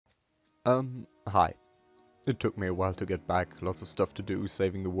Hi. It took me a while to get back, lots of stuff to do,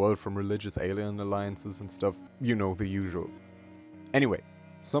 saving the world from religious alien alliances and stuff, you know, the usual. Anyway,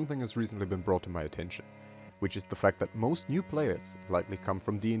 something has recently been brought to my attention, which is the fact that most new players likely come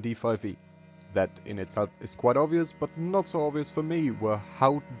from D&D 5e. That in itself is quite obvious, but not so obvious for me were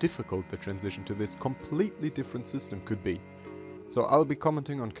how difficult the transition to this completely different system could be. So I'll be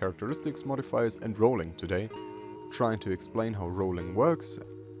commenting on characteristics, modifiers and rolling today, trying to explain how rolling works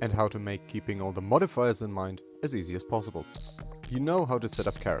and how to make keeping all the modifiers in mind as easy as possible. You know how to set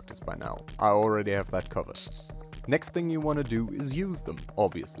up characters by now, I already have that covered. Next thing you want to do is use them,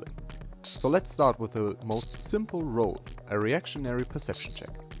 obviously. So let's start with the most simple roll, a reactionary perception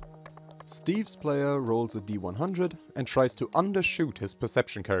check. Steve's player rolls a d100 and tries to undershoot his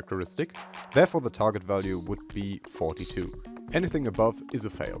perception characteristic, therefore the target value would be 42. Anything above is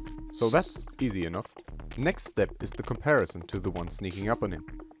a fail, so that's easy enough. Next step is the comparison to the one sneaking up on him,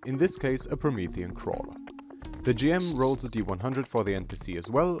 in this case a Promethean crawler. The GM rolls a d100 for the NPC as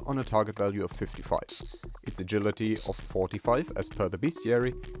well on a target value of 55, its agility of 45 as per the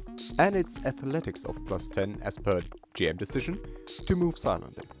bestiary, and its athletics of plus 10 as per GM decision to move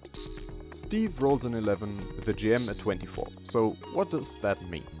silently. Steve rolls an 11, the GM a 24, so what does that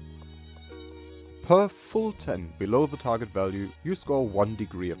mean? Per full 10 below the target value you score 1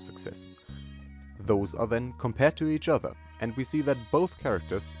 degree of success. Those are then compared to each other, and we see that both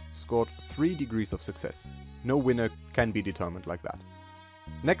characters scored 3 degrees of success. No winner can be determined like that.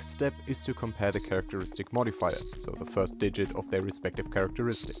 Next step is to compare the characteristic modifier, so the first digit of their respective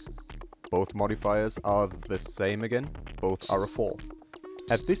characteristic. Both modifiers are the same again, both are a 4.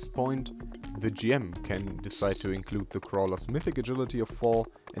 At this point, the GM can decide to include the crawler's mythic agility of 4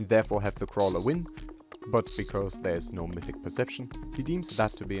 and therefore have the crawler win, but because there is no mythic perception, he deems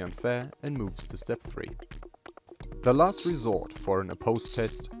that to be unfair and moves to step 3. The last resort for an opposed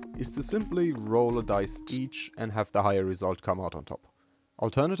test is to simply roll a dice each and have the higher result come out on top.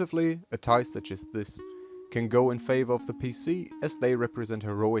 Alternatively, a tie such as this can go in favor of the PC as they represent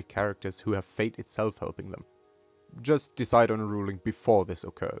heroic characters who have fate itself helping them. Just decide on a ruling before this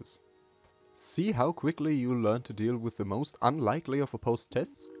occurs. See how quickly you learn to deal with the most unlikely of opposed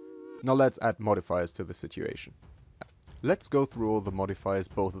tests? Now let's add modifiers to the situation. Let's go through all the modifiers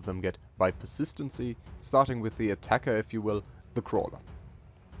both of them get by persistency, starting with the attacker if you will, the crawler.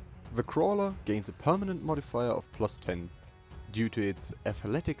 The crawler gains a permanent modifier of plus 10 due to its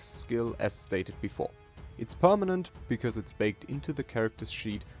athletics skill as stated before. It's permanent because it's baked into the character's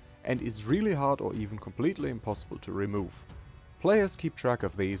sheet and is really hard or even completely impossible to remove. Players keep track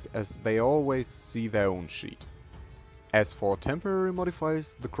of these as they always see their own sheet. As for temporary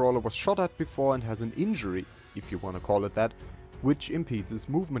modifiers, the crawler was shot at before and has an injury, if you want to call it that, which impedes its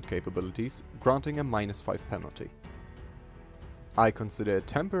movement capabilities, granting a -5 penalty. I consider it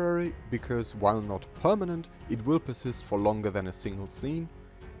temporary because while not permanent, it will persist for longer than a single scene.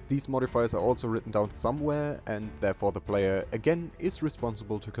 These modifiers are also written down somewhere and therefore the player again is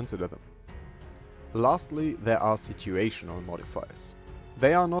responsible to consider them. Lastly, there are situational modifiers.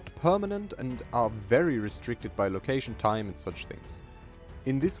 They are not permanent and are very restricted by location, time and such things.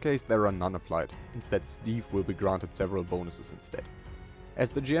 In this case there are none applied, instead Steve will be granted several bonuses instead.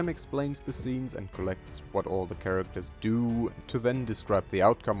 As the GM explains the scenes and collects what all the characters do to then describe the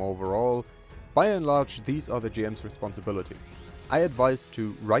outcome overall, by and large these are the GM's responsibility. I advise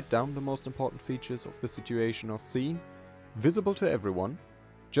to write down the most important features of the situation or scene, visible to everyone,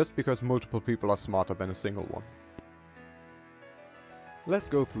 just because multiple people are smarter than a single one. Let's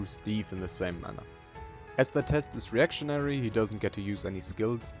go through Steve in the same manner. As the test is reactionary, he doesn't get to use any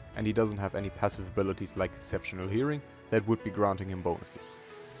skills, and he doesn't have any passive abilities like exceptional hearing that would be granting him bonuses.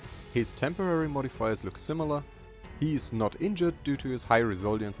 His temporary modifiers look similar. He is not injured due to his high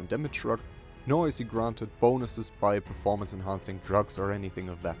resilience and damage rock, nor is he granted bonuses by performance enhancing drugs or anything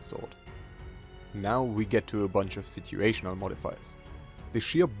of that sort. Now we get to a bunch of situational modifiers. The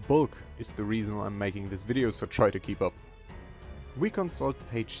sheer bulk is the reason I'm making this video, so try to keep up. We consult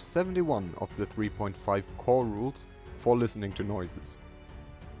page 71 of the 3.5 core rules for listening to noises.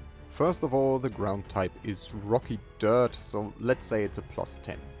 First of all, the ground type is rocky dirt, so let's say it's a plus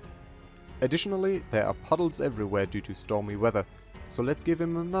 10. Additionally, there are puddles everywhere due to stormy weather, so let's give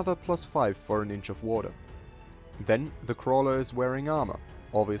him another plus 5 for an inch of water. Then the crawler is wearing armor,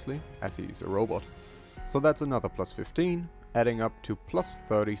 obviously, as he is a robot. So that's another plus 15, adding up to plus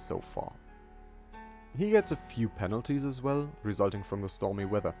 30 so far. He gets a few penalties as well, resulting from the stormy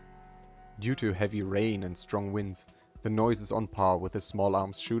weather. Due to heavy rain and strong winds, the noise is on par with a small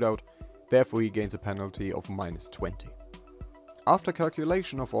arms shootout, therefore he gains a penalty of -20. After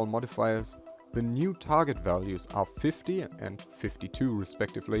calculation of all modifiers, the new target values are 50 and 52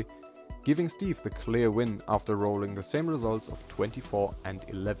 respectively, giving Steve the clear win after rolling the same results of 24 and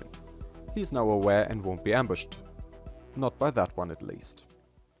 11. He's now aware and won't be ambushed. Not by that one at least.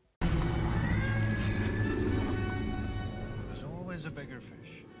 There's always a bigger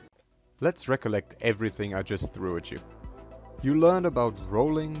fish. Let's recollect everything I just threw at you. You learned about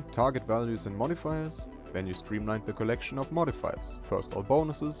rolling, target values and modifiers, then you streamlined the collection of modifiers, first all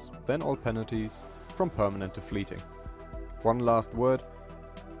bonuses, then all penalties, from permanent to fleeting. One last word,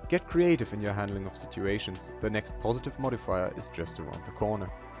 get creative in your handling of situations, the next positive modifier is just around the corner.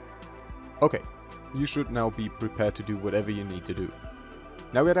 Okay, you should now be prepared to do whatever you need to do.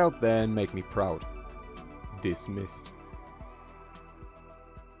 Now get out there and make me proud. Dismissed.